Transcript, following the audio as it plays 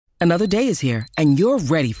Another day is here, and you're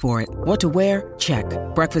ready for it. What to wear? Check.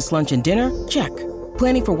 Breakfast, lunch, and dinner? Check.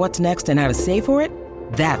 Planning for what's next and how to save for it?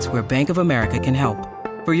 That's where Bank of America can help.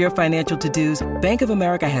 For your financial to-dos, Bank of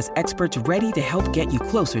America has experts ready to help get you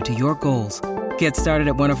closer to your goals. Get started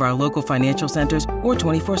at one of our local financial centers or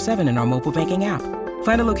 24/7 in our mobile banking app.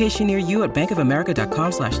 Find a location near you at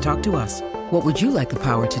bankofamerica.com/talktous. What would you like the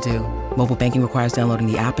power to do? Mobile banking requires downloading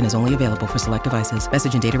the app and is only available for select devices.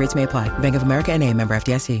 Message and data rates may apply. Bank of America N.A., member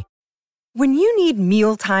FDIC. When you need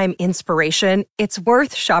mealtime inspiration, it's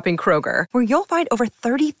worth shopping Kroger, where you'll find over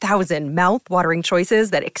 30,000 mouth-watering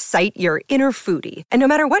choices that excite your inner foodie. And no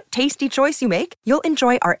matter what tasty choice you make, you'll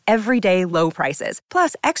enjoy our everyday low prices,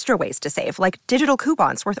 plus extra ways to save, like digital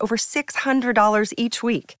coupons worth over $600 each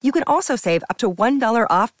week. You can also save up to $1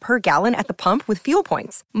 off per gallon at the pump with fuel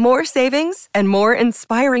points. More savings and more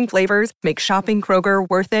inspiring flavors make shopping Kroger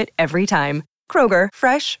worth it every time. Kroger,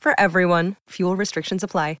 fresh for everyone. Fuel restrictions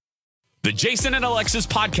apply. The Jason and Alexis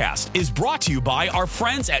podcast is brought to you by our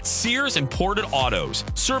friends at Sears Imported Autos,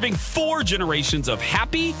 serving 4 generations of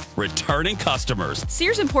happy, returning customers.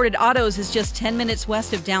 Sears Imported Autos is just 10 minutes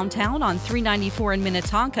west of downtown on 394 in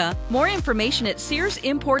Minnetonka. More information at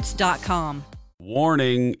SearsImports.com.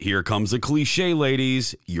 Warning, here comes a cliche,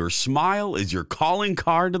 ladies. Your smile is your calling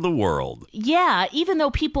card to the world. Yeah, even though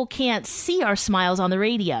people can't see our smiles on the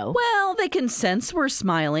radio. Well, they can sense we're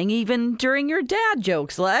smiling even during your dad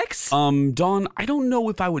jokes, Lex. Dawn, I don't know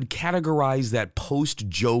if I would categorize that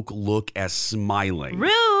post-joke look as smiling.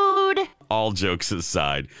 Rude! All jokes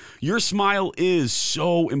aside, your smile is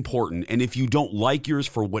so important, and if you don't like yours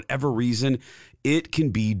for whatever reason, it can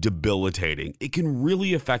be debilitating. It can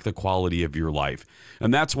really affect the quality of your life.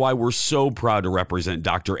 And that's why we're so proud to represent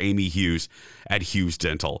Dr. Amy Hughes at Hughes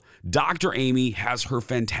Dental. Dr. Amy has her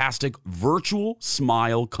fantastic virtual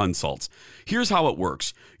smile consults. Here's how it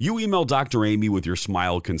works. You email Dr. Amy with your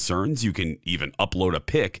smile concerns. You can even upload a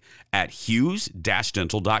pic at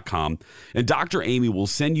hughes-dental.com, and Dr. Amy will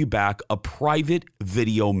send you back a private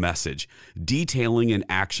video message detailing an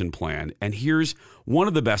action plan. And here's one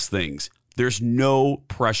of the best things. There's no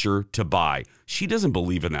pressure to buy. She doesn't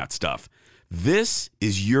believe in that stuff. This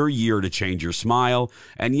is your year to change your smile.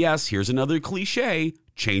 And yes, here's another cliche,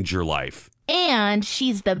 change your life. And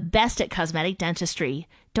she's the best at cosmetic dentistry.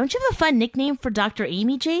 Don't you have a fun nickname for Dr.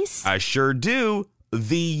 Amy, Jace? I sure do.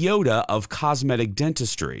 The Yoda of cosmetic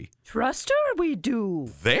dentistry. Trust her, we do.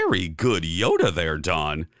 Very good Yoda there,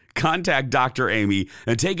 Dawn. Contact Dr. Amy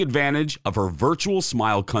and take advantage of her virtual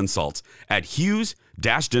smile consults at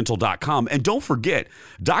hughes-dental.com. And don't forget,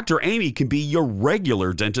 Dr. Amy can be your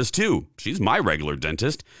regular dentist too. She's my regular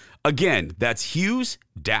dentist. Again, that's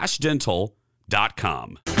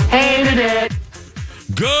hughes-dental.com. Hated it.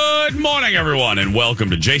 Good morning, everyone, and welcome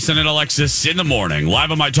to Jason and Alexis in the Morning,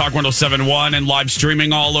 live on My Talk 1071 and live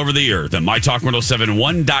streaming all over the earth at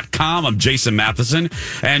MyTalk1071.com. I'm Jason Matheson,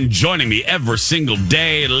 and joining me every single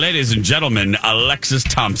day, ladies and gentlemen, Alexis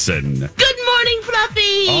Thompson. Good morning,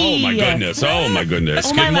 Fluffy! Oh, my goodness. Oh, my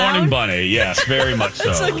goodness. Good morning, Bunny. Yes, very much so.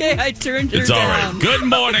 It's okay. I turned her It's down. all right. Good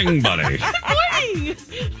morning, Bunny. Good morning!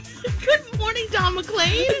 Good morning, Don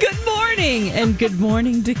McClain. Good morning, and good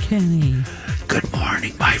morning to Kenny. Good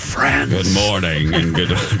morning, my friends. Good morning, and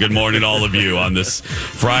good morning to all of you on this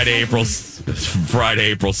Friday, April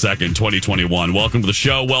 2nd, 2021. Welcome to the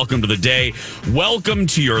show. Welcome to the day. Welcome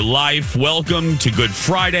to your life. Welcome to Good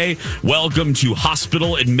Friday. Welcome to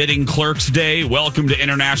Hospital Admitting Clerks Day. Welcome to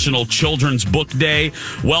International Children's Book Day.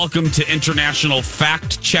 Welcome to International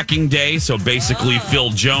Fact Checking Day, so basically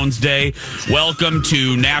Phil Jones Day. Welcome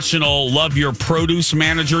to National Love Your Produce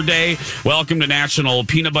Manager Day. Welcome to National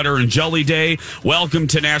Peanut Butter and Jelly Day. Welcome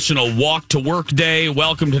to National Walk to Work Day.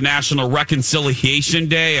 Welcome to National Reconciliation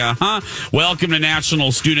Day. Welcome to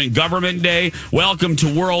National Student Government Day. Welcome to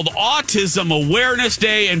World Autism Awareness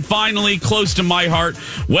Day. And finally, close to my heart,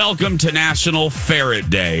 welcome to National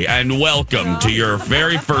Ferret Day. And welcome to your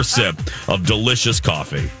very first sip of delicious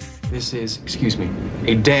coffee. This is, excuse me,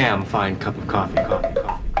 a damn fine cup of coffee.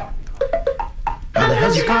 How the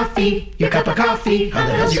hell's your coffee? Your cup of coffee. How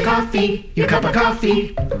the hell's your coffee? Your cup of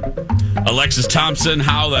coffee. Alexis Thompson,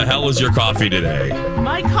 how the hell is your coffee today?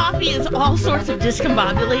 My coffee is all sorts of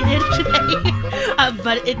discombobulated today,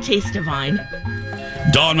 but it tastes divine.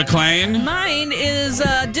 Dawn McClain. Mine is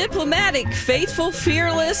diplomatic, faithful,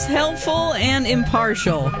 fearless, helpful, and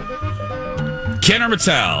impartial. Kenner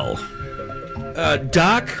Mattel.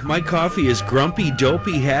 Doc, my coffee is grumpy,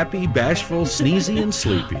 dopey, happy, bashful, sneezy, and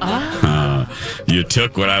sleepy. You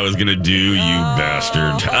took what I was going to do, you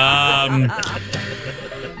bastard.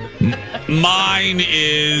 Mine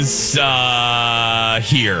is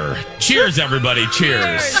here. Cheers, everybody.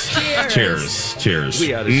 Cheers. Cheers.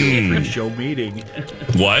 We ought to do a pre-show meeting.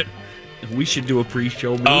 What? We should do a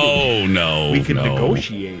pre-show meeting. Oh, no. We can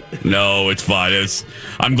negotiate. No, it's fine.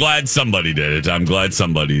 I'm glad somebody did it. I'm glad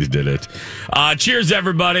somebody did it. Cheers,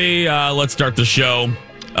 everybody. Let's start the show.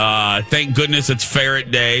 Thank goodness it's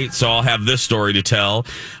Ferret Day, so I'll have this story to tell.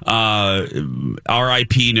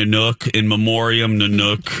 R.I.P. Nanook, in memoriam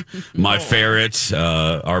Nanook, my ferret,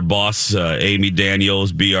 our boss, Amy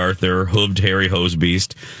Daniels, B. Arthur, hooved Harry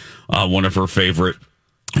Hosebeast, one of her favorite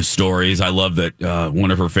stories. I love that one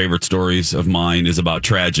of her favorite stories of mine is about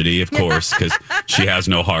tragedy, of course, because she has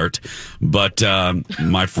no heart. But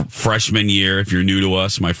my freshman year, if you're new to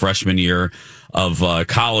us, my freshman year of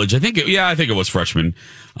college, I think it was freshman.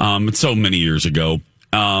 It's so many years ago.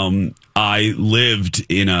 I lived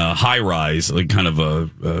in a high rise, like kind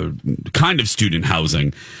of student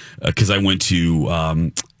housing, because I went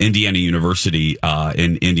to Indiana University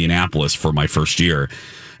in Indianapolis for my first year,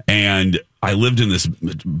 and I lived in this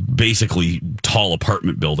basically tall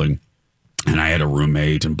apartment building, and I had a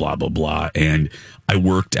roommate and blah blah blah, and I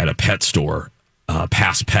worked at a pet store,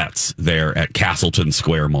 Past Pets, there at Castleton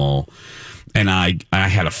Square Mall, and I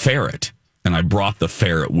had a ferret. And I brought the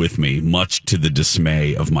ferret with me, much to the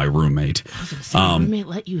dismay of my roommate. Roommate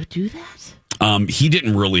let you do that? He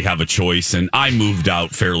didn't really have a choice, and I moved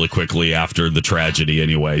out fairly quickly after the tragedy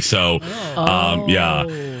anyway. So, yeah.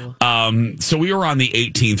 So we were on the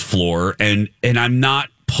 18th floor, and I'm not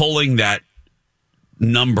pulling that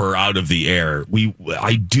number out of the air.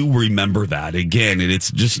 I do remember that again, and it's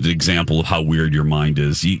just an example of how weird your mind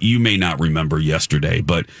is. You may not remember yesterday,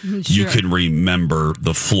 but you can remember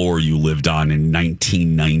the floor you lived on in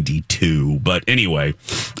 1992. But anyway,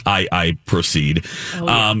 I proceed.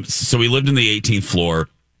 So we lived in the 18th floor.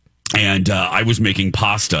 And I was making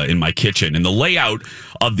pasta in my kitchen, and the layout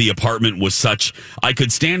of the apartment was such I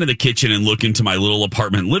could stand in the kitchen and look into my little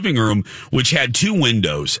apartment living room, which had two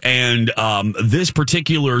windows. And this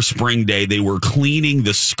particular spring day, they were cleaning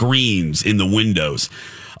the screens in the windows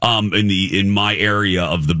in my area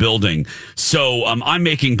of the building. So I'm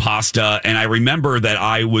making pasta, and I remember that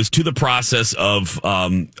I was to the process of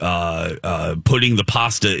putting the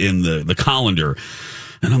pasta in the colander.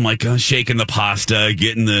 And I'm like shaking the pasta,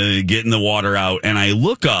 getting the water out, and I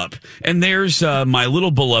look up, and there's my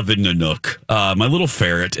little beloved Nanook, my little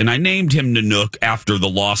ferret, and I named him Nanook after the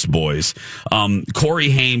Lost Boys.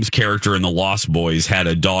 Corey Haim's character in the Lost Boys had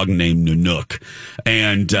a dog named Nanook,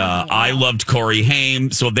 and I loved Corey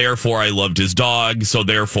Haim, so therefore I loved his dog, so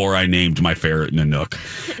therefore I named my ferret Nanook.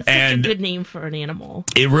 It's such a good name for an animal.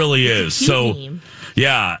 It really is. So. Name.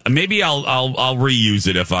 Yeah, maybe I'll reuse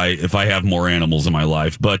it if I have more animals in my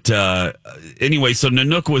life. But anyway, so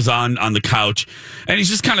Nanook was on the couch, and he's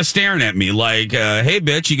just kind of staring at me like, "Hey,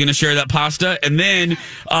 bitch, you gonna share that pasta?" And then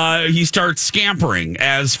he starts scampering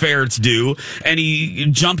as ferrets do, and he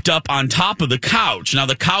jumped up on top of the couch. Now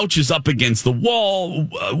the couch is up against the wall,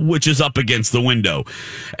 which is up against the window,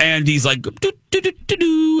 and he's like,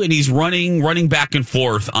 and he's running back and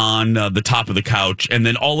forth on the top of the couch, and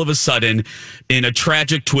then all of a sudden, in a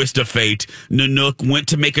tragic twist of fate, Nanook went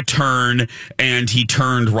to make a turn, and he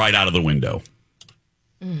turned right out of the window.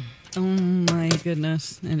 Oh my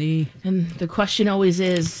goodness, Eddie! And the question always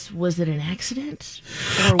is: was it an accident,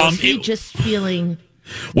 or was he just feeling?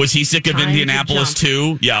 Was he sick of Indianapolis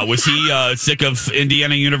too? Yeah. Was he sick of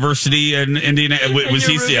Indiana University and Indiana? Was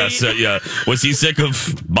he? Yes. Yeah. Was he sick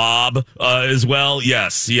of Bob as well?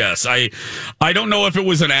 Yes. I don't know if it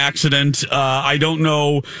was an accident. I don't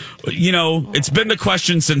know. You know, it's been the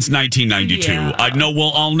question since 1992. Yeah.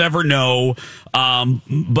 I'll never know.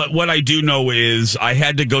 But what I do know is I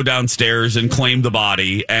had to go downstairs and claim the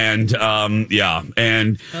body, and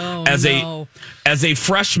as a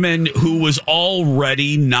freshman who was already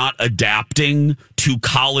not adapting to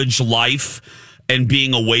college life and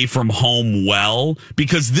being away from home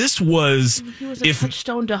because this was... He was a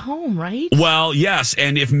touchstone to home, right? Well, yes,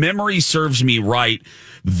 and if memory serves me right,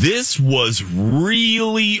 this was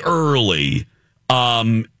really early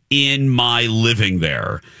in my living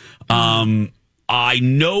there. I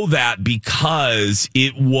know that because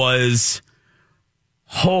it was...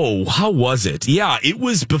 Oh, how was it? Yeah, it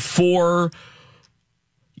was before...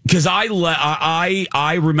 Because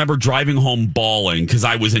I remember driving home bawling because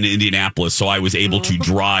I was in Indianapolis, so I was able to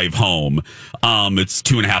drive home. It's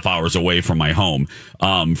 2.5 hours away from my home,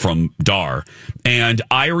 from Dar. And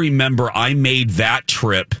I remember I made that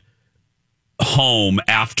trip home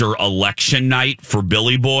after election night for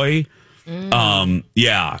Billy Boy.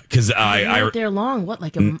 Yeah, because I weren't there long. What,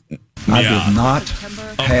 like I Yeah. did not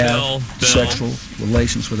have Bill. sexual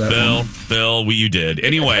relations with that woman. Bill, you did.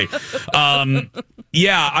 Anyway,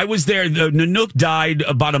 yeah, I was there. Nanook died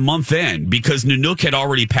about a month in because Nanook had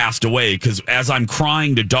already passed away. Because as I'm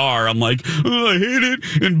crying to Dar, I'm like, oh, I hate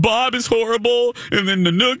it. And Bob is horrible. And then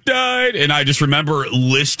Nanook died. And I just remember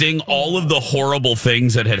listing all of the horrible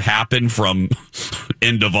things that had happened from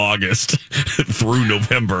end of August through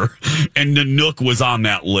November. And Nanook was on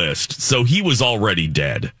that list. So he was already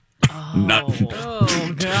dead.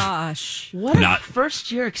 Oh gosh! What a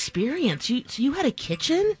first year experience! You had a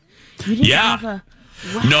kitchen? You didn't Yeah. have a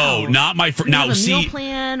wow. No, not my You didn't have a meal see,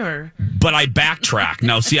 plan or. but I backtrack.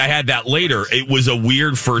 Now, see, I had that later. It was a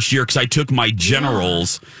weird first year because I took my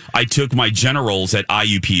generals. I took my generals at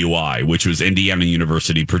IUPUI, which was Indiana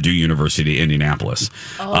University, Purdue University, Indianapolis.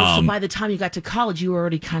 Oh, so by the time you got to college, you were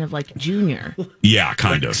already kind of like junior. Yeah,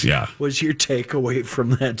 kind of. Yeah. Was your takeaway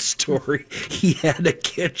from that story? He had a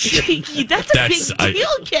kitchen. That's a big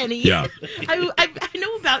deal, Kenny. Yeah. I know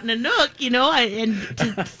about Nanook,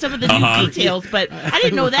 and some of the new details, but I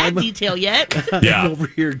didn't know that detail yet. Yeah. I'm over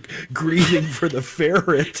here grieving for the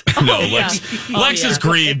ferret. No, Lex is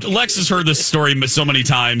grieved. Lex has heard this story so many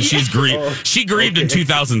times. She's grieved. She grieved in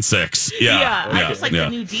 2006. Yeah. I just like the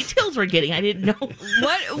new details we're getting. I didn't know.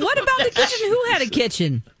 What about the kitchen? Who had a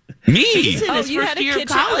kitchen? Me. You had a kitchen.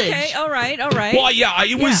 College. Okay, all right. Well, yeah,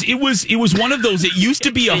 it was one of those. It used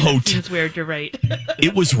to be a hotel. Seems weird. You're right.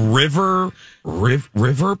 It was River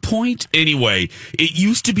Point. Anyway, it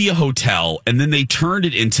used to be a hotel, and then they turned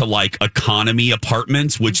it into like economy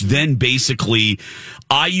apartments, which then basically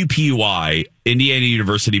IUPUI, Indiana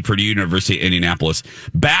University, Purdue University, Indianapolis.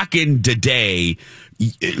 Back in the day,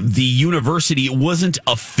 the university, it wasn't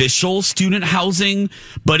official student housing,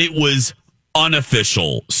 but it was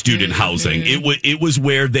unofficial student housing. It was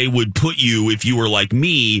where they would put you if you were like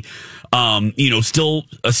me, still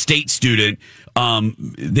a state student.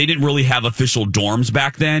 They didn't really have official dorms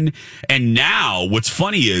back then. And now what's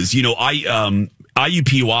funny is, IUPUI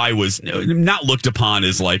was not looked upon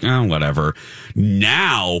as like, whatever.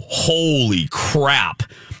 Now, holy crap.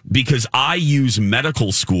 Because IU's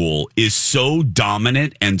medical school is so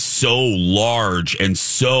dominant and so large and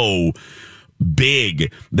so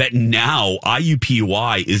big that now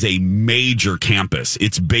IUPUI is a major campus.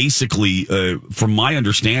 It's basically, from my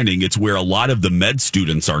understanding, it's where a lot of the med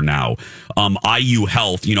students are now. IU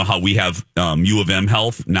Health, you know how we have U of M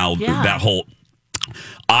Health now. Yeah. That whole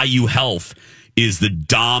IU Health is the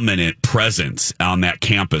dominant presence on that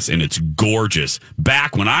campus, and it's gorgeous.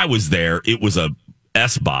 Back when I was there, it was a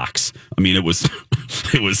S box. I mean, it wasn't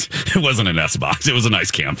an S box. It was a nice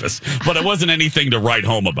campus, but it wasn't anything to write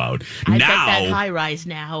home about. I bet that high rise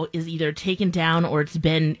now is either taken down or it's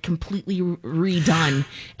been completely redone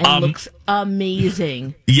and looks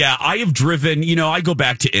amazing. Yeah, I have driven, I go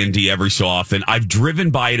back to Indy every so often. I've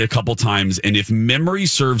driven by it a couple times, and if memory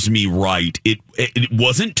serves me right, it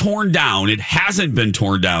wasn't torn down. It hasn't been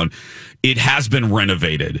torn down. It has been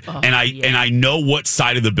renovated. And I know what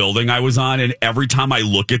side of the building I was on, and every time I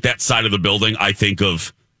look at that side of the building, I think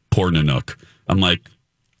of poor Nanook. I'm like,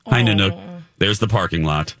 hi, Nanook. There's the parking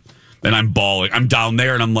lot. And I'm bawling. I'm down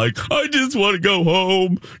there, and I'm like, I just want to go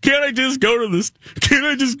home. Can't I just go to this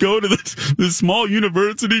small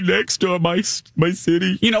university next to my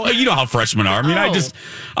city? You know how freshmen are. I mean,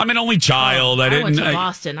 I'm an only child. I went to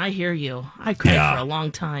Boston. I hear you. I cried for a long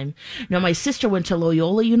time. No, my sister went to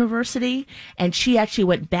Loyola University, and she actually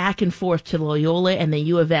went back and forth to Loyola and the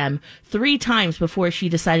U of M 3 times before she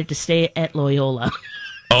decided to stay at Loyola.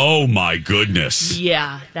 Oh my goodness.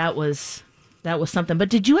 Yeah, that was something. But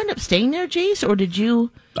did you end up staying there, Jace, or did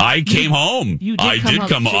you? I came home. You did I did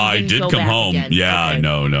come home. Again. Yeah, okay.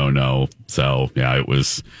 No. So yeah, it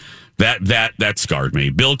was that scarred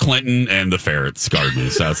me. Bill Clinton and the ferret scarred me.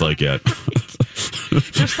 Sounds like it.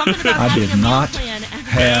 There's something about I did having a meal not plan and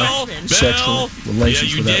have sexual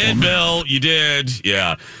relations with that woman. Bill. You did.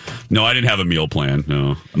 Yeah. No, I didn't have a meal plan.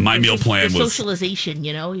 No, my meal plan was socialization.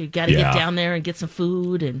 You got to get down there and get some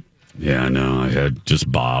food and. Yeah, no, I had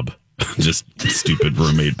just Bob. Just stupid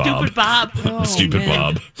roommate Bob. Stupid Bob. Stupid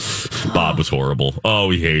man. Bob. Bob was horrible. Oh,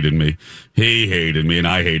 he hated me. He hated me, and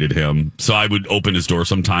I hated him. So I would open his door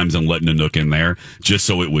sometimes and let Nanook in there just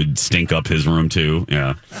so it would stink up his room, too.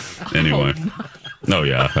 Yeah. Anyway. Oh,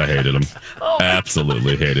 yeah. I hated him.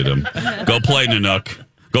 Absolutely hated him. Go play, Nanook.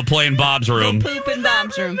 Go play in Bob's room. Poop in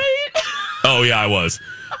Bob's room. Oh, yeah, I was.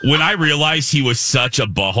 When I realized he was such a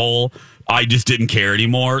butthole, I just didn't care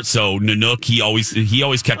anymore. So Nanook, he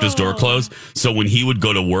always kept his door closed. So when he would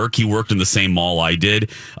go to work, he worked in the same mall I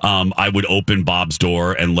did. I would open Bob's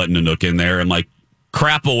door and let Nanook in there and like,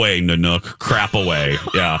 crap away, Nanook, crap away.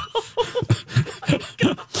 Yeah.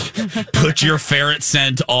 Put your ferret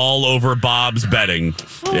scent all over Bob's bedding.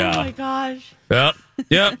 Oh my gosh. Yep.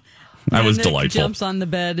 That was delightful. Jumps on the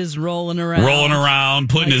bed, is rolling around,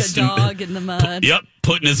 putting like his a dog in the mud.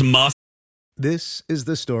 Putting his muff. This is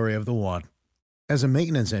the story of the one. As a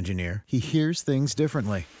maintenance engineer, he hears things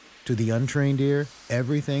differently. To the untrained ear,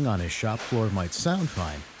 everything on his shop floor might sound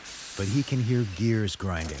fine, but he can hear gears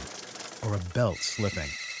grinding or a belt slipping.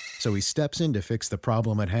 So he steps in to fix the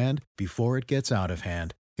problem at hand before it gets out of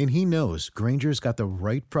hand. And he knows Grainger's got the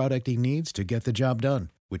right product he needs to get the job done,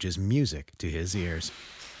 which is music to his ears.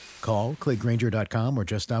 Call, click Grainger.com, or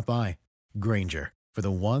just stop by. Grainger, for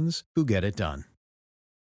the ones who get it done.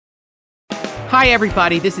 Hi,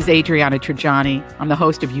 everybody. This is Adriana Trajani. I'm the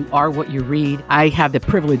host of You Are What You Read. I have the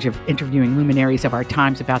privilege of interviewing luminaries of our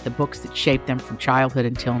times about the books that shaped them from childhood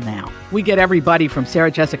until now. We get everybody from Sarah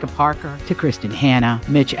Jessica Parker to Kristen Hanna,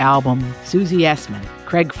 Mitch Albom, Susie Essman,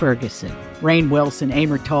 Craig Ferguson, Rainn Wilson,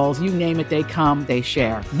 Amor Tolls, you name it, they come, they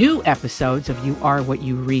share. New episodes of You Are What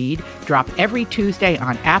You Read drop every Tuesday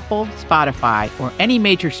on Apple, Spotify, or any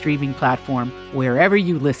major streaming platform wherever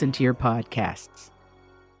you listen to your podcasts.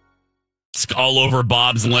 All over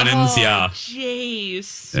Bob's linens, yeah.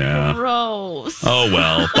 Jeez. Yeah. Gross. Oh,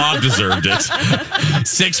 well. Bob deserved it.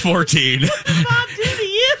 6:14. Bob did to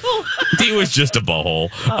you. He was just a butthole.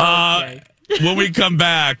 Okay. When we come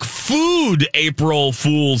back, food April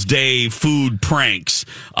Fool's Day food pranks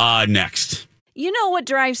next. You know what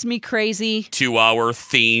drives me crazy? 2-hour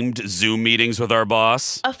themed Zoom meetings with our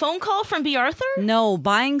boss. A phone call from B. Arthur? No,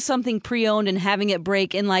 buying something pre-owned and having it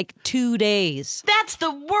break in like 2 days. That's the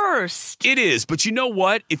worst. It is, but you know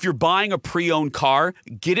what? If you're buying a pre-owned car,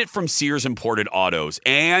 get it from Sears Imported Autos,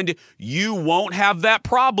 and you won't have that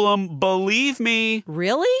problem, believe me.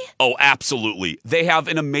 Really? Oh, absolutely. They have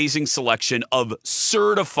an amazing selection of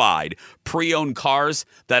certified pre-owned cars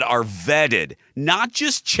that are vetted, not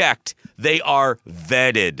just checked. They are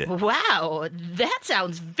vetted. Wow, that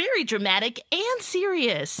sounds very dramatic and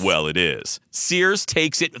serious. Well, it is. Sears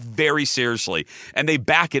takes it very seriously, and they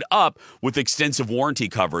back it up with extensive warranty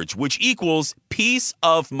coverage, which equals peace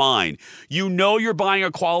of mind. You know you're buying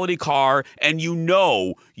a quality car, and you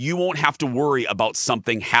know you won't have to worry about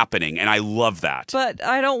something happening, and I love that. But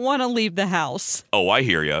I don't want to leave the house. Oh, I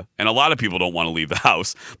hear you. And a lot of people don't want to leave the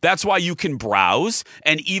house. That's why you can browse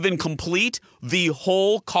and even complete the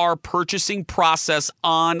whole car purchasing process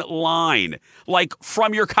online. Like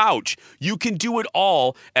from your couch. You can do it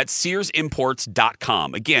all at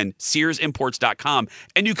SearsImports.com. Again, SearsImports.com.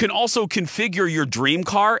 And you can also configure your dream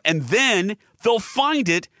car, and then they'll find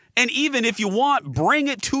it. And even if you want, bring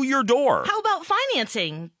it to your door. How about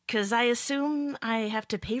financing? Because I assume I have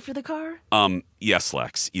to pay for the car? Yes,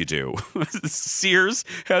 Lex, you do. Sears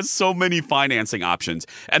has so many financing options,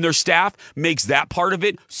 and their staff makes that part of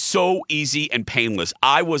it so easy and painless.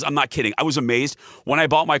 I'm not kidding. I was amazed when I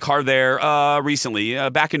bought my car there recently,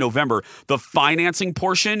 back in November. The financing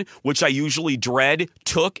portion, which I usually dread,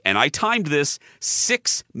 took, and I timed this,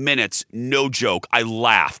 6 minutes. No joke. I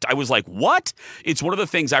laughed. I was like, what? It's one of the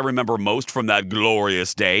things I remember most from that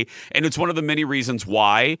glorious day, and it's one of the many reasons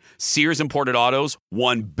why Sears Imported Autos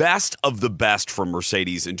won Best of the Best from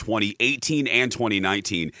Mercedes in 2018 and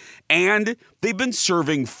 2019. And they've been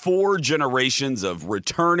serving 4 generations of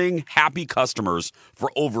returning happy customers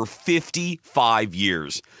for over 55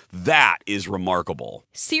 years. That is remarkable.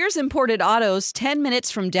 Sears Imported Autos, 10 minutes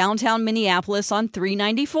from downtown Minneapolis on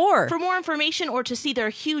 394. For more information or to see their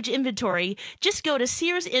huge inventory, just go to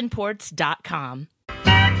SearsImports.com.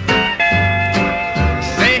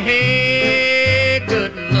 Say, hey,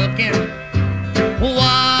 good looking,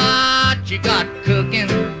 what you got cooking?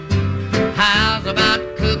 How's about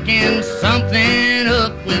cooking something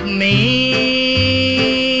up with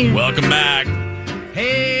me? Welcome back.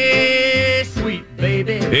 Hey, sweet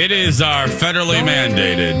baby. It is our federally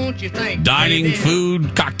mandated dining,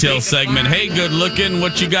 food, cocktail segment. Hey, good looking,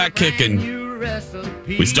 what you got kicking?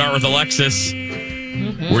 We start with Alexis.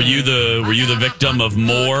 Were you the victim of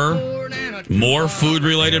more food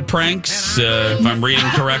related pranks? If I'm reading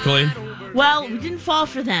correctly. Well, we didn't fall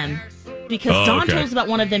for them because Dawn told us about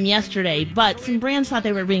one of them yesterday, but some brands thought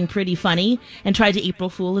they were being pretty funny and tried to April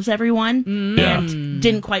Fool as everyone and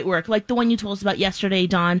didn't quite work. Like the one you told us about yesterday,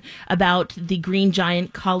 Dawn, about the Green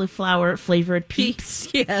Giant cauliflower flavored Peeps.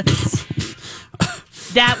 Yes.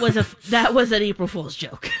 That was an April Fool's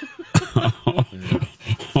joke.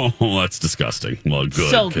 Oh, that's disgusting. Well,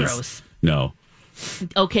 good. So gross. No.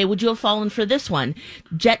 Okay, would you have fallen for this one?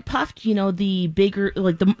 Jet Puffed, the bigger,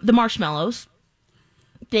 like the marshmallows.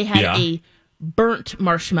 They had a burnt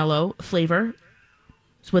marshmallow flavor.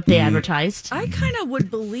 That's what they advertised. I kind of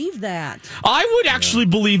would believe that. I would actually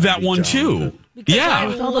believe that one too. Because I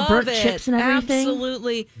with all the burnt chips and everything.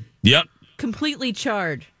 Absolutely. Yep. Completely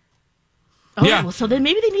charred. Oh, well, so then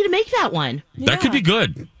maybe they need to make that one. That could be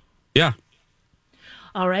good. Yeah.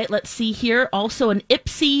 All right, let's see here. Also an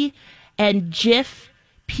Ipsy and Jif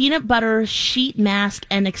peanut butter sheet mask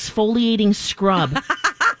and exfoliating scrub.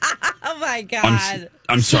 Oh my God.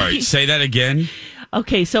 I'm sorry. Say that again.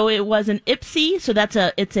 Okay, so it was an Ipsy, so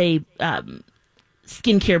it's a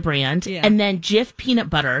skincare brand, and then Jif peanut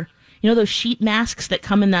butter. You know those sheet masks that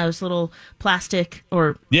come in those little plastic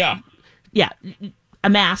or a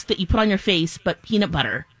mask that you put on your face, but peanut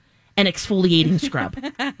butter and exfoliating scrub.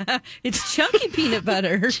 It's chunky peanut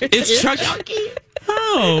butter. It's chunky.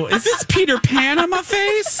 Oh, is this Peter Pan on my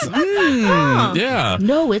face? Yeah.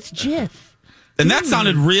 No, it's Jif. And that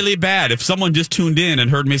sounded really bad. If someone just tuned in and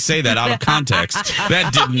heard me say that out of context,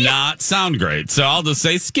 that did not sound great. So I'll just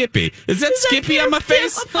say Skippy. Is that Skippy on my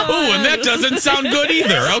face? Oh, and that doesn't sound good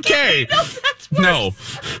either. Okay. No.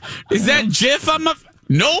 Is that Jif on my...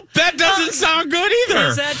 Nope, that doesn't sound good either.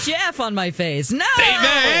 Is that Jeff on my face? No.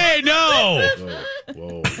 Hey, no.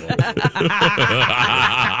 Whoa.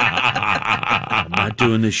 I'm not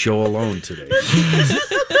doing this show alone today.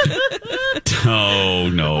 Oh,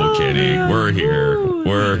 no, Kenny. We're here.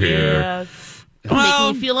 Yeah.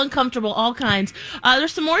 Making me feel uncomfortable, all kinds.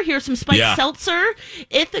 There's some more here, some spiked seltzer.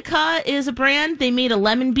 Ithaca is a brand. They made a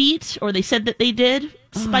lemon beet, or they said that they did,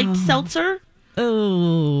 spiked seltzer.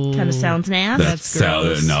 Oh. Kind of sounds nasty. That's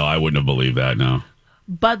gross. No, I wouldn't have believed that, no.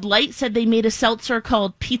 Bud Light said they made a seltzer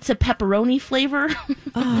called pizza pepperoni flavor.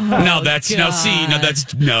 No.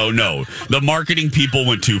 The marketing people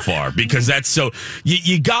went too far because that's so.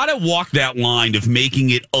 You got to walk that line of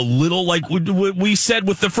making it a little like what we said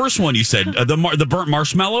with the first one. You said the burnt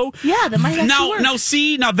marshmallow. Yeah, that might actually work.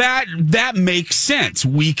 Now that makes sense.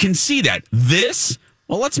 We can see that. This.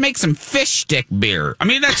 Well, let's make some fish stick beer. I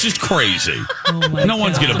mean, that's just crazy. No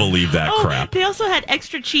one's going to believe that crap. They also had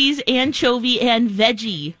extra cheese, anchovy, and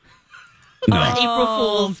veggie. No. April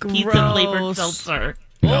Fool's pizza flavored seltzer.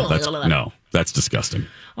 No, that's disgusting.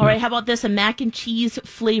 All right, how about this? A mac and cheese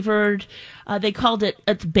flavored, they called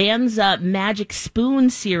it's Banza Magic Spoon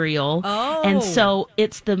cereal. Oh. And so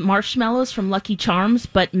it's the marshmallows from Lucky Charms,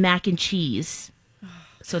 but mac and cheese.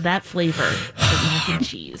 So that flavor of mac and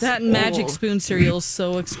cheese. That Magic Spoon cereal is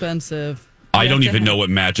so expensive. I don't even know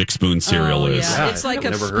what Magic Spoon cereal is. Yeah. It's like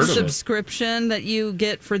a subscription that you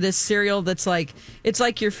get for this cereal that's like, it's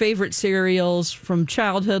like your favorite cereals from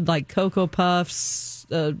childhood, like Cocoa Puffs,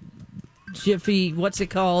 Jiffy, what's it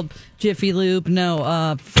called? Jiffy Lube?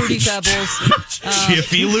 No, Fruity Pebbles.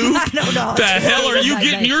 Jiffy Lube? I don't know. The hell are you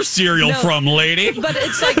getting your cereal from, lady? But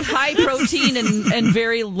it's like high protein and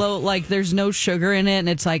very low, like there's no sugar in it, and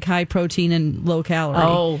it's like high protein and low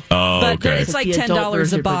calorie. But okay. it's like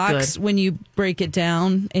 $10 a box when you break it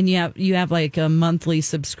down, and you have like a monthly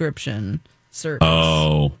subscription service.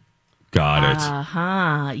 Oh. Got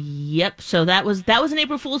it. Yep. So that was an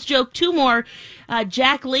April Fool's joke. Two more.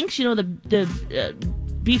 Jack Link's, you know, the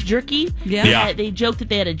beef jerky. Yeah. They joked that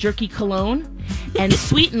they had a jerky cologne. And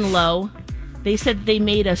Sweet and Low, they said they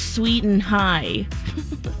made a sweet and high.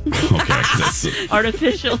 Okay.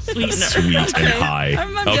 Artificial sweetener. Sweet and high.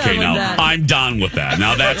 I'm done with that.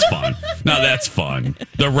 Now that's fun.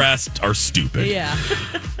 The rest are stupid. Yeah.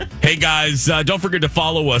 Hey guys, don't forget to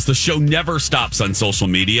follow us. The show never stops on social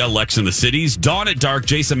media. Lex in the Cities, Dawn at Dark,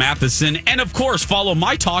 Jason Matheson, and of course, follow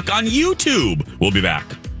My Talk on YouTube. We'll be back.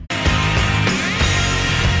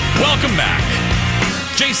 Welcome back.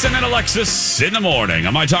 Jason and Alexis in the morning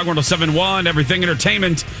on My Talk 107.1, Everything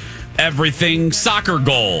Entertainment, Everything Soccer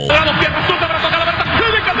Goal.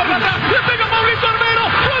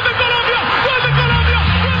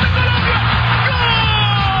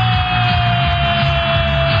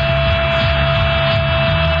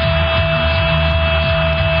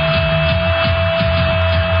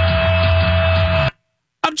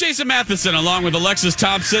 I'm Jason Matheson, along with Alexis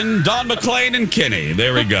Thompson, Dawn McClain, and Kenny.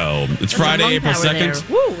 There we go. It's Friday, April 2nd.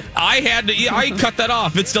 I cut that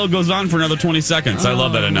off. It still goes on for another 20 seconds. I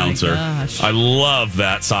love that announcer. I love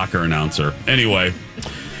that soccer announcer. Anyway.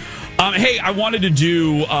 Hey, I wanted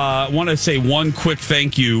to say one quick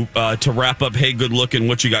thank you to wrap up Hey Good Looking,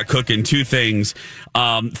 What You Got Cooking. Two things.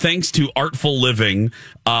 Thanks to Artful Living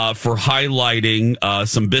for highlighting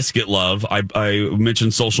some biscuit love. I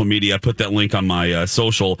mentioned social media. I put that link on my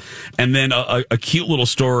social. And then a cute little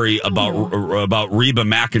story about Reba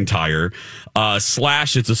McEntire.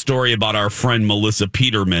 Slash, it's a story about our friend Melissa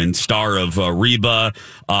Peterman, star of Reba,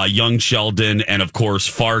 Young Sheldon, and of course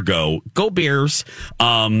Fargo. Go Bears.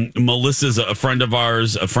 Melissa's a friend of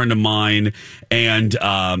ours, a friend of mine, and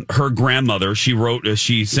her grandmother,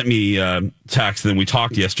 she sent me a text, and then we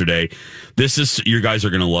talked yesterday. You guys are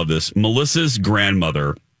going to love this. Melissa's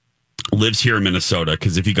grandmother lives here in Minnesota,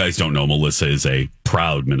 because if you guys don't know, Melissa is a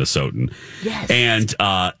proud Minnesotan. Yes. And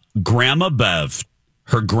Grandma Bev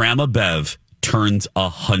turns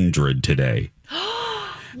 100 today.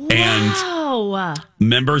 Wow. And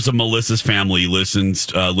members of Melissa's family listens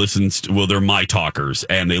they're my talkers,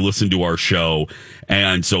 and they listen to our show.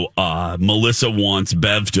 And so Melissa wants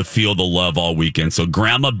Bev to feel the love all weekend. So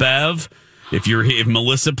Grandma Bev, if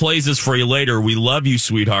Melissa plays this for you later, we love you,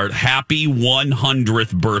 sweetheart. Happy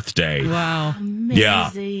 100th birthday. Wow.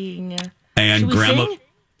 Amazing. Yeah. And Grandma... Sing?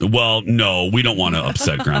 Well, no, we don't want to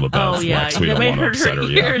upset Grandma Bev. Oh, yeah. Lex. We don't want to upset her.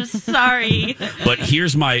 Yeah. Sorry. But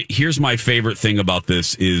here's my favorite thing about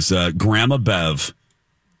this is Grandma Bev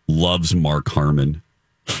loves Mark Harmon.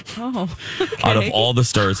 Oh, okay. Out of all the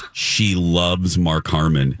stars, she loves Mark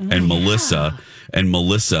Harmon. And Melissa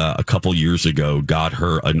a couple years ago got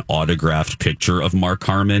her an autographed picture of Mark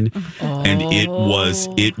Harmon. Oh. And it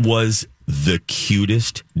was the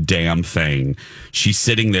cutest damn thing. She's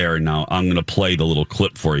sitting there, and now I'm going to play the little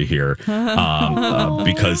clip for you here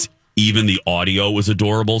because even the audio was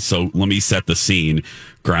adorable. So let me set the scene.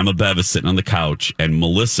 Grandma Bev is sitting on the couch, and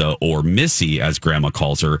Melissa, or Missy as Grandma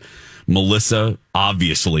calls her, Melissa,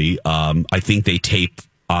 obviously, I think they tape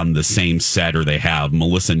on the same set, or they have.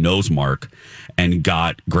 Melissa knows Mark and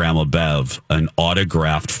got Grandma Bev an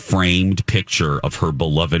autographed framed picture of her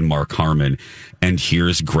beloved Mark Harmon. And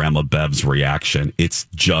here's Grandma Bev's reaction. It's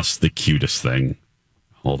just the cutest thing.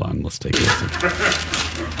 Hold on, let's take a listen.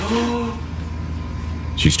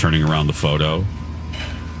 She's turning around the photo.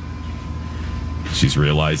 She's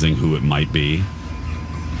realizing who it might be.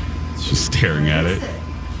 She's staring at it.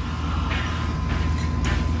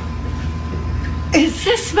 Is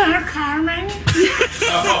this Mark Harmon? Yes.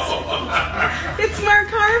 It's Mark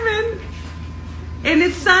Harmon. And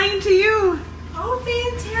it's signed to you. Oh,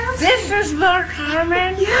 fantastic. This is Mark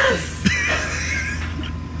Harmon? Yes.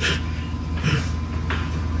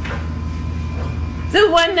 The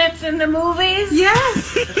one that's in the movies?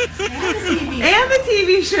 Yes. And the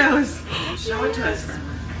TV shows. Show it to us.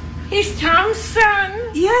 He's Tom's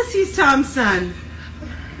son. Yes, he's Tom's son.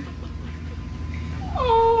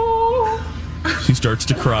 Oh. She starts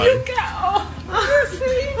to cry.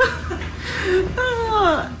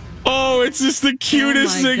 Oh, it's just the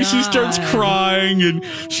cutest thing. God. She starts crying, and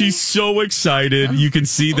she's so excited. You can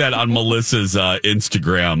see that on Melissa's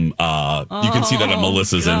Instagram. You can see that on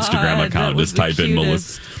Melissa's Instagram account. Just type in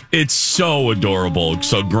Melissa. It's so adorable.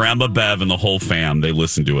 So Grandma Bev and the whole fam, they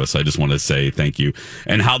listen to us. I just want to say thank you.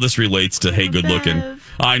 And how this relates to Hey Good Looking.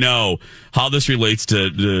 I know. How this relates to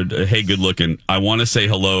Hey Good Looking. I want to say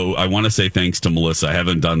hello. I want to say thanks to Melissa. I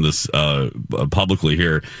haven't done this publicly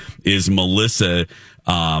here. Is Melissa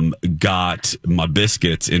got my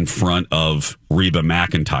biscuits in front of Reba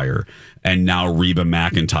McEntire, and now Reba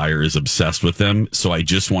McEntire is obsessed with them. So I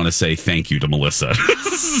just want to say thank you to Melissa.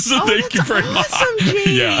 So thank you very much.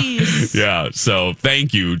 Yeah. So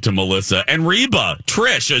thank you to Melissa and Reba,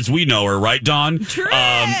 Trish, as we know her, right, Dawn? Trish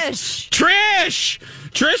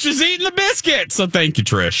is eating the biscuits. So thank you,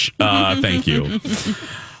 Trish. Thank you.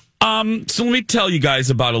 So let me tell you guys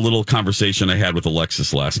about a little conversation I had with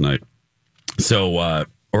Alexis last night. So,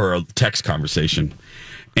 or a text conversation.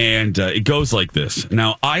 And it goes like this.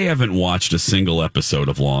 Now, I haven't watched a single episode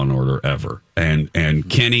of Law & Order ever. And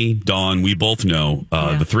Kenny, Dawn, we both know,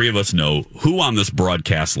 the three of us know who on this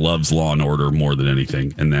broadcast loves Law & Order more than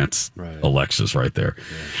anything. And that's Alexis right there.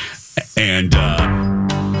 Yes. And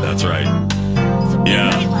that's right.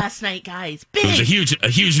 Night last night, guys. Big. It was a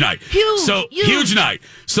huge night. Huge night.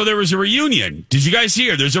 So there was a reunion. Did you guys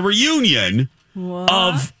hear? There's a reunion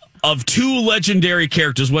of two legendary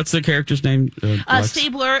characters. What's the character's name?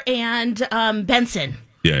 Stabler and Benson.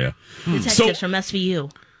 Yeah. Detectives from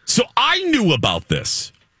SVU. So I knew about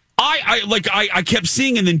this. I kept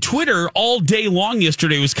seeing, and then Twitter all day long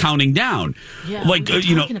yesterday was counting down. Yeah, we've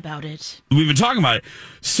been talking about it. We've been talking about it.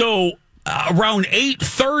 So around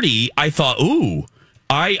 8:30, I thought, ooh,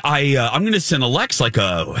 I'm going to send Alex like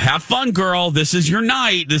a have fun, girl. This is your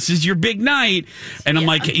night. This is your big night. And I'm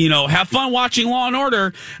like, have fun watching Law and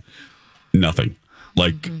Order. Nothing.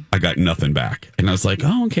 I got nothing back. And I was like,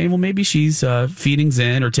 oh, okay, well, maybe she's feeding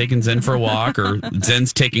Zen or taking Zen for a walk, or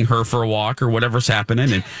Zen's taking her for a walk, or whatever's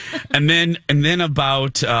happening. And then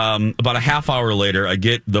about a half hour later, I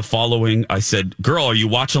get the following. I said, girl, are you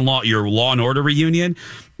watching your Law and Order reunion?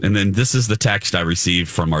 And then this is the text I received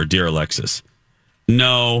from our dear Alexis.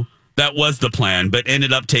 No, that was the plan, but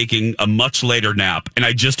ended up taking a much later nap, and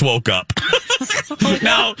I just woke up.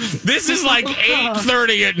 Now, this is like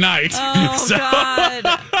 8:30 at night. Oh, God.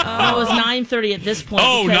 It was 9:30 at this point.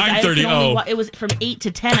 Oh, 9:30. It was from 8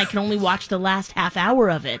 to 10. I can only watch the last half hour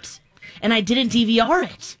of it. And I didn't DVR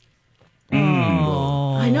it.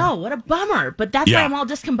 Oh. I know. What a bummer. But that's why I'm all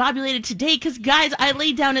discombobulated today. Because, guys, I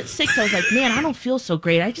laid down at 6. I was like, man, I don't feel so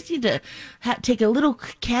great. I just need to take a little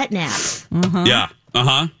cat nap. Yeah.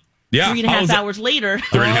 Uh-huh. Yeah. 3.5 hours later.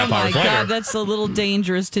 3.5 hours later. Oh, my God. That's a little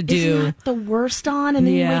dangerous to do. Isn't that the worst on? And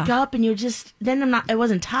then you wake up and you're just, I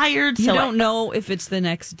wasn't tired. You So don't know if it's the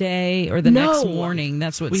next day or the next morning.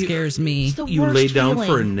 That's what scares me. It's the You worst lay down feeling.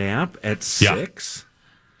 for a nap at 6?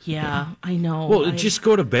 Yeah, I know. Well, just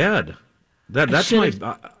go to bed. That's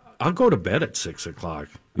I'll go to bed at 6 o'clock.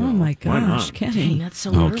 Oh, my Why not? gosh, Kenny. Dang, that's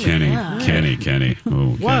so Oh, early. Kenny. Yeah. Kenny.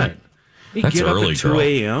 Oh, What? Kenny. You That's get up early, at 2 girl.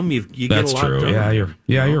 a.m. You get That's a lot true. done.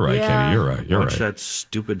 You're right, Yeah. Kenny. You're right. Watch that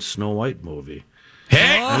stupid Snow White movie.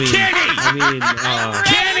 Hey, Kenny!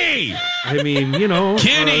 Kenny!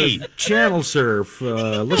 Kenny! Channel surf.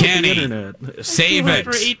 Look Kenny. at the internet. Save it.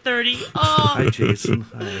 For 8:30. Oh. Hi, Jason.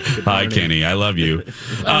 Hi, Kenny. I love you.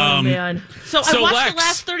 Oh, man. So I watched Lex, the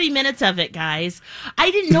last 30 minutes of it, guys. I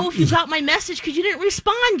didn't know if you got my message because you didn't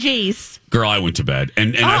respond, Jace. girl, I went to bed.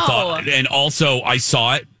 And I thought, and also I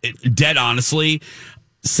saw it, dead honestly,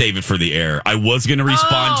 save it for the air. I was going to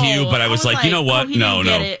respond to you, but I was like, you know what? No.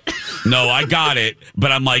 No, I got it.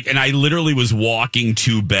 But I'm like, and I literally was walking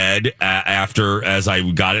to bed after as I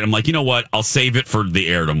got it. I'm like, you know what? I'll save it for the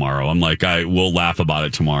air tomorrow. I'm like, I will laugh about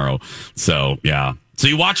it tomorrow. So, yeah. So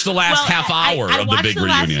you watched the last half hour of the big reunion.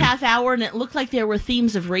 I watched the last half hour, and it looked like there were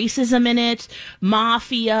themes of racism in it,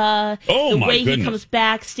 mafia, the way he comes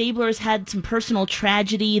back. Stabler's had some personal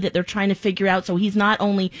tragedy that they're trying to figure out. So he's not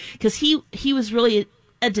only, because he was really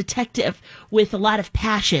a detective with a lot of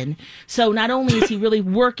passion. So not only is he really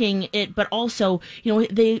working it, but also,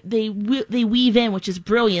 they weave in, which is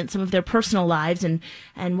brilliant, some of their personal lives and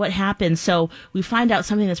what happened. So we find out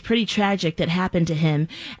something that's pretty tragic that happened to him.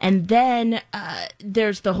 And then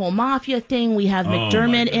there's the whole mafia thing. We have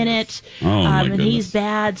McDermott in it, and he's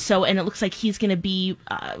bad. So, and it looks like he's going to be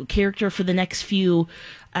a character for the next few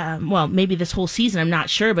maybe this whole season, I'm not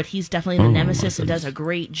sure, but he's definitely the nemesis and does a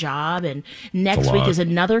great job. And next week is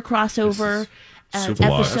another crossover Super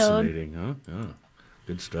episode. Fascinating, huh? Yeah.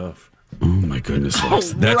 Good stuff. Oh my goodness,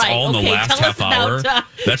 Lex. That's all in the last half hour?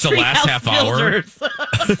 That's the last half hour?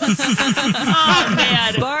 Oh,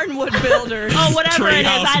 man. Barnwood Builders. Oh, whatever it is,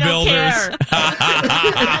 I don't Builders. care.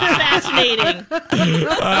 Fascinating.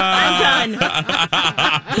 I'm done.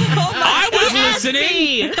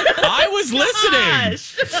 I was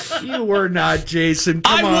listening. You were not, Jason.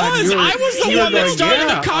 Come on. I was the one that started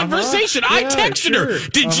the conversation. I texted her.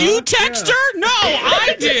 Did you text her? No,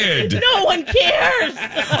 I did. No one cares.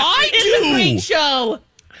 It's a great show.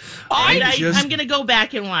 I'm going to go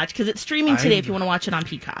back and watch because it's streaming today if you want to watch it on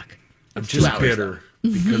Peacock. I'm just bitter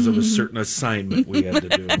because of a certain assignment we had to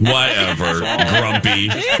do. Whatever, grumpy.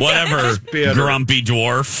 Whatever, grumpy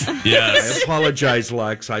dwarf. Yes. I apologize,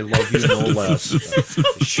 Lex. I love you no less.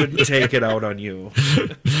 Shouldn't take it out on you.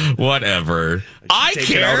 Whatever. I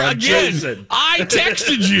care again. Jason. I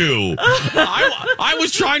texted you. I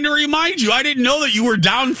was trying to remind you. I didn't know that you were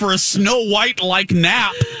down for a Snow White-like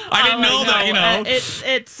nap. I didn't know that,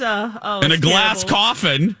 It's in a glass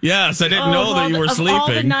coffin. Yes, I didn't know that you were sleeping.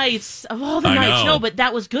 Of all the nights. No, but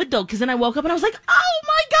that was good, though, because then I woke up and I was like, oh,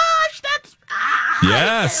 my gosh, that's...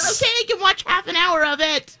 Yes. Okay, I can watch half an hour of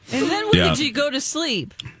it. And then when did you go to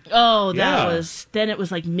sleep? Oh, then it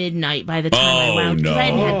was like midnight by the time I wound, because I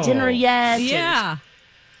hadn't had dinner yet. Yeah.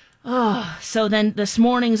 So then this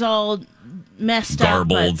morning's all messed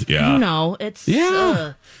garbled, up. Garbled, it's...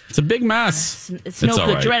 Yeah. It's a big mess. It's no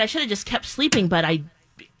good. Right. I should have just kept sleeping, but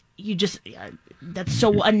that's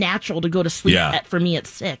so unnatural to go to sleep for me at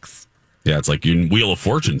 6. Yeah, it's like your Wheel of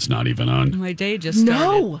Fortune's not even on. My day just started.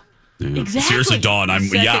 No. Yeah. Exactly. Seriously, Dawn,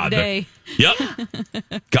 Second day. Yep.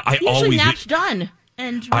 Usually nap's done,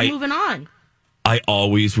 and we're moving on.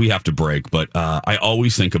 We have to break, but I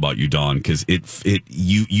always think about you, Dawn, because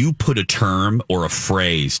you put a term or a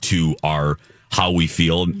phrase to how we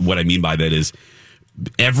feel. What I mean by that is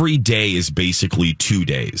every day is basically 2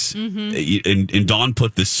 days. Mm-hmm. And Dawn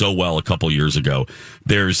put this so well a couple years ago.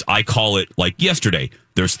 I call it like yesterday.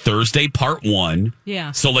 There's Thursday part 1.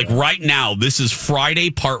 Yeah. So like right now, this is Friday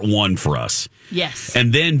part 1 for us. Yes.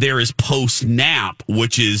 And then there is post nap,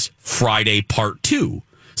 which is Friday part 2.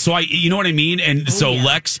 So you know what I mean? And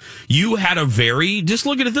Lex, you had just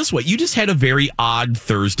look at it this way. You just had a very odd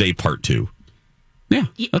Thursday part 2. Yeah,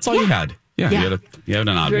 that's all you had. Yeah, you had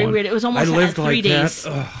an odd Very one. weird. It was almost I lived 3 like days.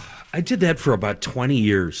 that. I did that for about 20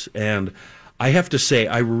 years, and I have to say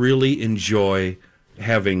I really enjoy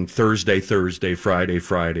having Thursday,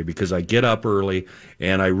 Friday, because I get up early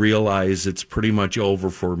and I realize it's pretty much over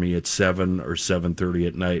for me at 7 or 7:30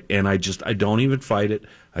 at night, and I don't even fight it.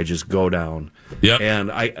 I just go down. Yeah, and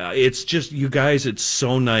it's just, you guys, it's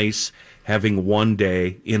so nice having one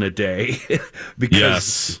day in a day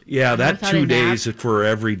because that 2 days for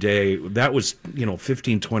every day, that was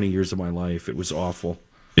 15, 20 years of my life. It was awful.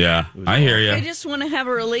 Yeah, I hear you. I just want to have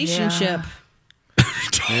a relationship.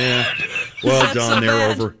 Yeah. Well, Dawn,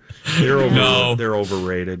 they're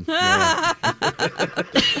overrated. Yeah.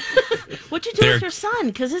 What'd you do with your son?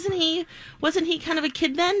 Because wasn't he kind of a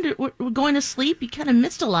kid then? We're going to sleep. You kind of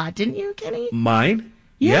missed a lot, didn't you, Kenny? Mine?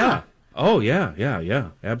 Yeah. Oh,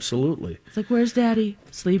 yeah. Absolutely. It's like, where's Daddy?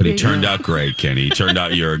 Sleeping. But he turned out great, Kenny. He turned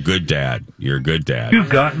out you're a good dad. You're a good dad. You've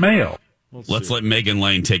got mail. Let's let Megan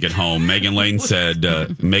Lane take it home. Megan Lane said,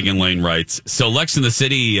 Megan Lane writes, so Lex in the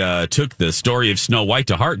City took the story of Snow White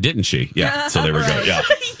to heart, didn't she? Yeah. So there we go.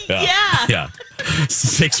 Yeah.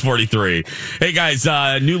 6:43. Hey, guys,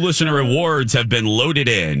 new listener rewards have been loaded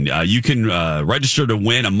in. You can register to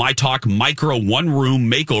win a My Talk Micro one-room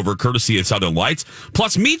makeover courtesy of Southern Lights.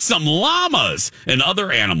 Plus, meet some llamas and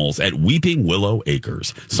other animals at Weeping Willow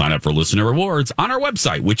Acres. Sign up for listener rewards on our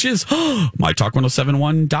website, which is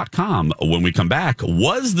mytalk1071.com. When we come back,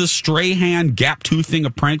 was the Strahan gap tooth thing a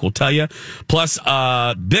prank? We'll tell you. Plus,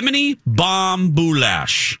 Bimini Bomb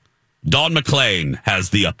Boulash. Dawn McClain has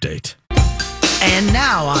the update. And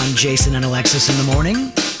now on Jason and Alexis in the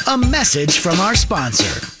Morning, a message from our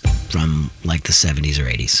sponsor from like the 70s or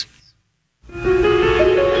 80s.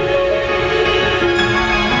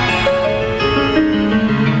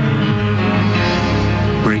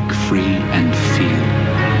 Break free and feel.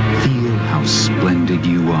 Feel how splendid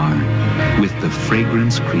you are with the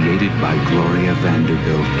fragrance created by Gloria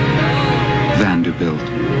Vanderbilt. Vanderbilt,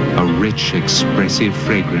 a rich, expressive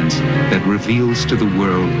fragrance that reveals to the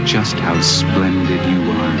world just how splendid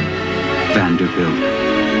you are. Vanderbilt,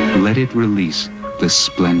 let it release the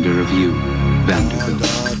splendor of you. Vanderbilt.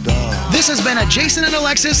 This has been a Jason and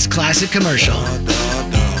Alexis classic commercial.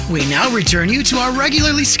 We now return you to our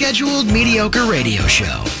regularly scheduled mediocre radio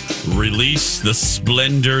show. Release the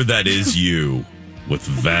splendor that is you with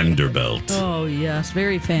Vanderbilt. Oh, yes.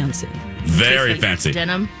 Very fancy. Very fancy.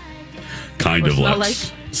 Denim. Kind of like.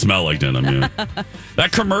 Smell like denim, yeah.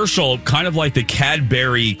 That commercial, kind of like the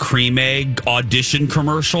Cadbury cream egg audition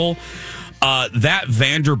commercial. That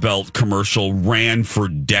Vanderbilt commercial ran for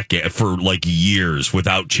like years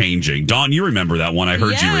without changing. Dawn, you remember that one? I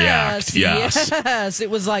heard you react. Yes. It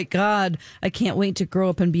was like, God, I can't wait to grow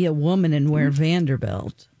up and be a woman and wear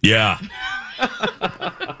Vanderbilt. Yeah.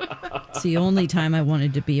 It's the only time I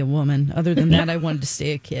wanted to be a woman. Other than that, I wanted to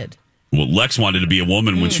stay a kid. Well, Lex wanted to be a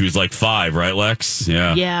woman when she was like 5, right, Lex?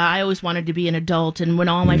 Yeah. Yeah, I always wanted to be an adult, and when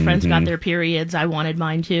all my friends got their periods, I wanted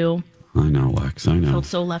mine too. I know, Lex. I know. I felt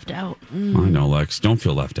so left out. I know, Lex. Don't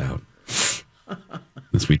feel left out.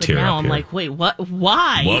 Let's be tear now up I'm here. like, wait, what?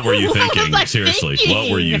 Why? What were you thinking? What was I Seriously, thinking?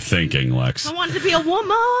 what were you thinking, Lex? I wanted to be a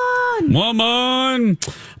woman.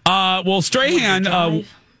 Well, Strahan wanted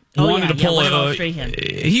to pull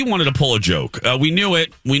he wanted to pull a joke. We knew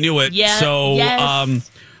it. Yeah, So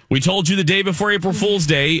yes. we told you the day before April Fool's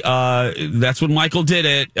Day. That's when Michael did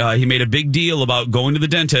it. He made a big deal about going to the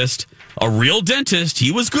dentist. A real dentist.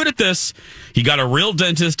 He was good at this. He got a real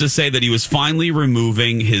dentist to say that he was finally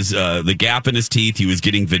removing his the gap in his teeth. He was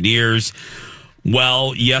getting veneers.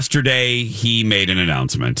 Well, yesterday he made an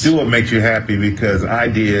announcement. Do what makes you happy, because I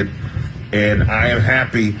did, and I am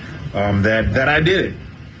happy that I did it.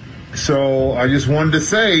 So I just wanted to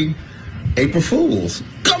say, April Fools,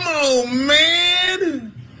 come on,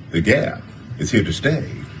 man! The gap is here to stay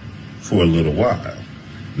for a little while.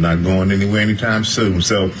 Not going anywhere anytime soon.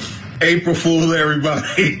 So, April Fool,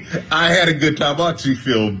 everybody. I had a good time. I actually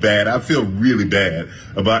feel bad. I feel really bad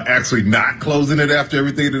about actually not closing it after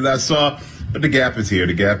everything that I saw. But the gap is here.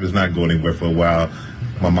 The gap is not going anywhere for a while.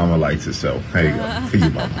 My mama likes it, so there you go. For you,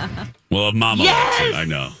 mama. Well, if mama likes it, I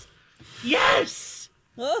know. Yes.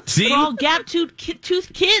 See? We're all gap tooth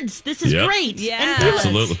kids. This is great. Yeah. And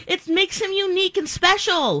Absolutely. It makes him unique and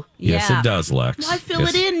special. Yes, it does, Lex. Why fill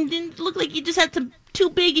it in? Didn't look like you just had some too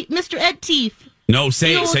big Mr. Ed teeth. No,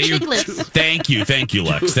 say your chiclets. Thank you,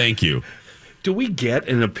 Lex. Thank you. Do we get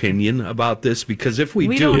an opinion about this? Because if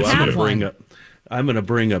we don't do, have I'm going to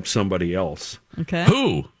bring up somebody else. Okay.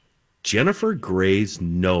 Who? Jennifer Grey's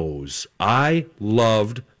nose. I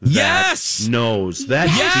loved that nose. That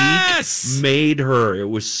beak made her. It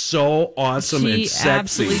was so awesome and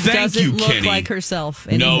sexy. Absolutely doesn't look like herself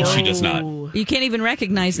anymore. No, she does not. You can't even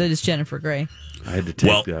recognize that it's Jennifer Grey. I had to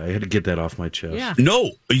take that. I had to get that off my chest. Yeah. No,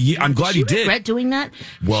 I'm glad you did. Regret doing that?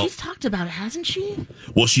 Well, she's talked about it, hasn't she?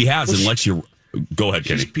 Well, she has, unless you... Go ahead,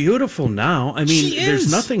 Kenny. She's beautiful now. I mean, there's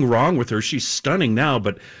nothing wrong with her. She's stunning now,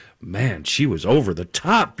 but man, she was over the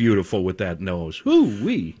top beautiful with that nose.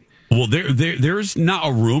 Ooh-wee. Well, there's not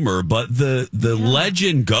a rumor, but the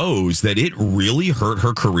legend goes that it really hurt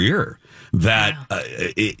her career. That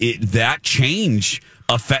that change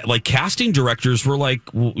affect, like, casting directors were like,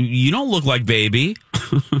 well, you don't look like Baby.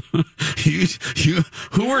 Who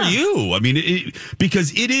are you? I mean,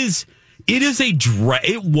 because it is a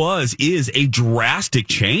drastic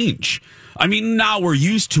change. I mean, now we're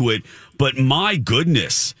used to it, but my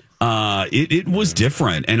goodness, it was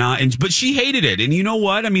different, but she hated it, and you know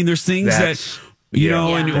what? I mean, there's things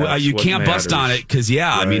you can't bust on it because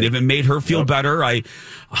I mean, if it made her feel better,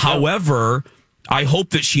 however, I hope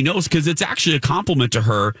that she knows, because it's actually a compliment to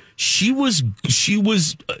her. She was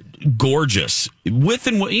gorgeous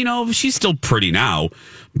she's still pretty now,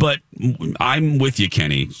 but I'm with you,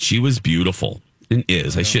 Kenny. She was beautiful and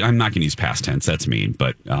is. I'm not going to use past tense. That's mean,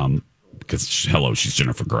 but because she's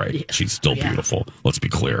Jennifer Grey. She's still beautiful. Let's be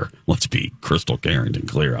clear. Let's be crystal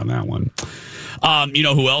clear on that one. You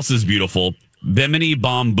know who else is beautiful? Bimini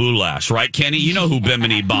Bombulash, right, Kenny? You know who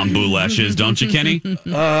Bimini Bombulash is, don't you, Kenny?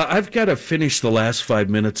 I've got to finish the last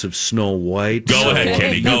 5 minutes of Snow White. Go ahead,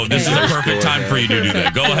 Kenny. Go. This is the perfect time for you to do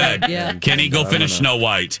that. Go ahead, Kenny. Go finish Snow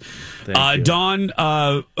White. Dawn,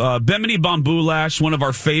 Bimini Bombulash, one of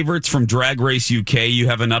our favorites from Drag Race UK. You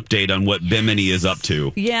have an update on what Bimini is up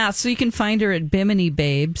to. Yeah, so you can find her at Bimini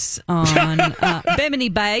Babes on Bimini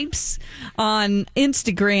Babes on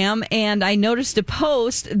Instagram, and I noticed a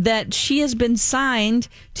post that she has been signed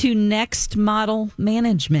to Next Model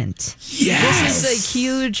Management. Yes, this is a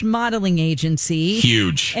huge modeling agency.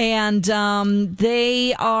 Huge, and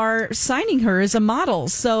they are signing her as a model.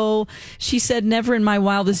 So she said, "Never in my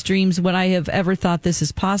wildest dreams would I have ever thought this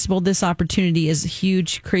is possible. This opportunity is a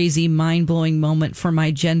huge, crazy, mind-blowing moment for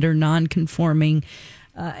my gender non-conforming."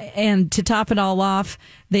 And to top it all off,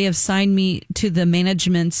 they have signed me to the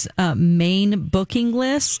management's main booking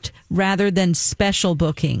list rather than special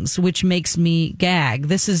bookings, which makes me gag.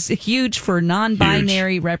 This is huge for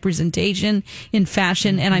non-binary representation in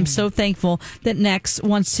fashion, and I'm so thankful that Next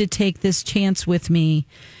wants to take this chance with me,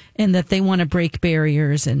 and that they want to break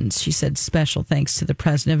barriers. And she said, special thanks to the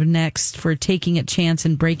president of Next for taking a chance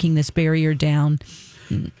and breaking this barrier down.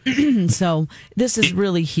 So this is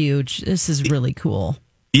really huge. This is really cool.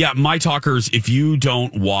 Yeah, my talkers, if you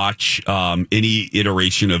don't watch any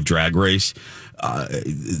iteration of Drag Race,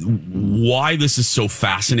 why this is so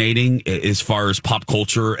fascinating as far as pop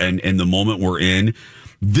culture and the moment we're in,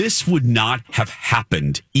 this would not have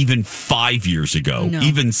happened even 5 years ago,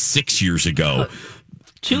 even 6 years ago.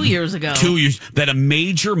 2 years ago. 2 years, that a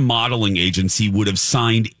major modeling agency would have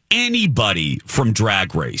signed anybody from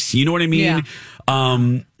Drag Race. You know what I mean? Yeah.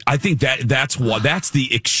 I think that's the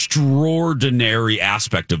extraordinary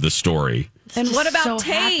aspect of the story. And what about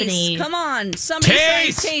Taste? Happening. Come on,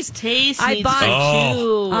 somebody say Taste. Taste. I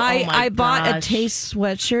bought gosh. a Taste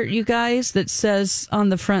sweatshirt, you guys, that says on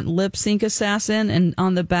the front "Lip Sync Assassin" and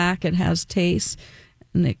on the back it has Taste,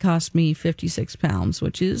 and it cost me £56,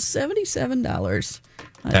 which is $77.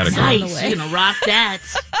 Nice, you're gonna rock that.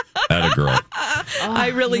 Atta girl.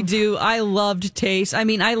 I really do. I loved Taste. I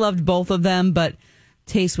mean, I loved both of them, but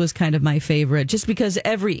Taste was kind of my favorite, just because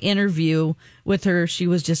every interview with her, she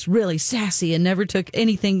was just really sassy and never took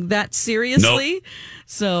anything that seriously. Nope.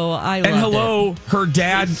 So I loved it. Her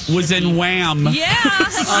dad was in Wham. Yeah.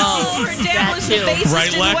 Her dad was the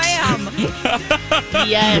bassist in Wham.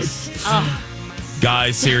 Yes. Oh.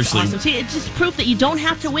 Guys, seriously. Awesome. See, it's just proof that you don't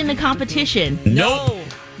have to win the competition. Nope.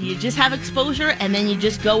 You just have exposure, and then you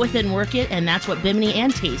just go with it and work it, and that's what Bimini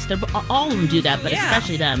and Taste. All of them do that, but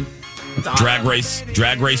especially them. Awesome. Drag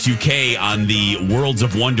Race UK on the Worlds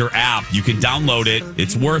of Wonder app. You can download it.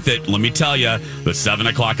 It's worth it. Let me tell you, the 7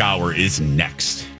 o'clock hour is next.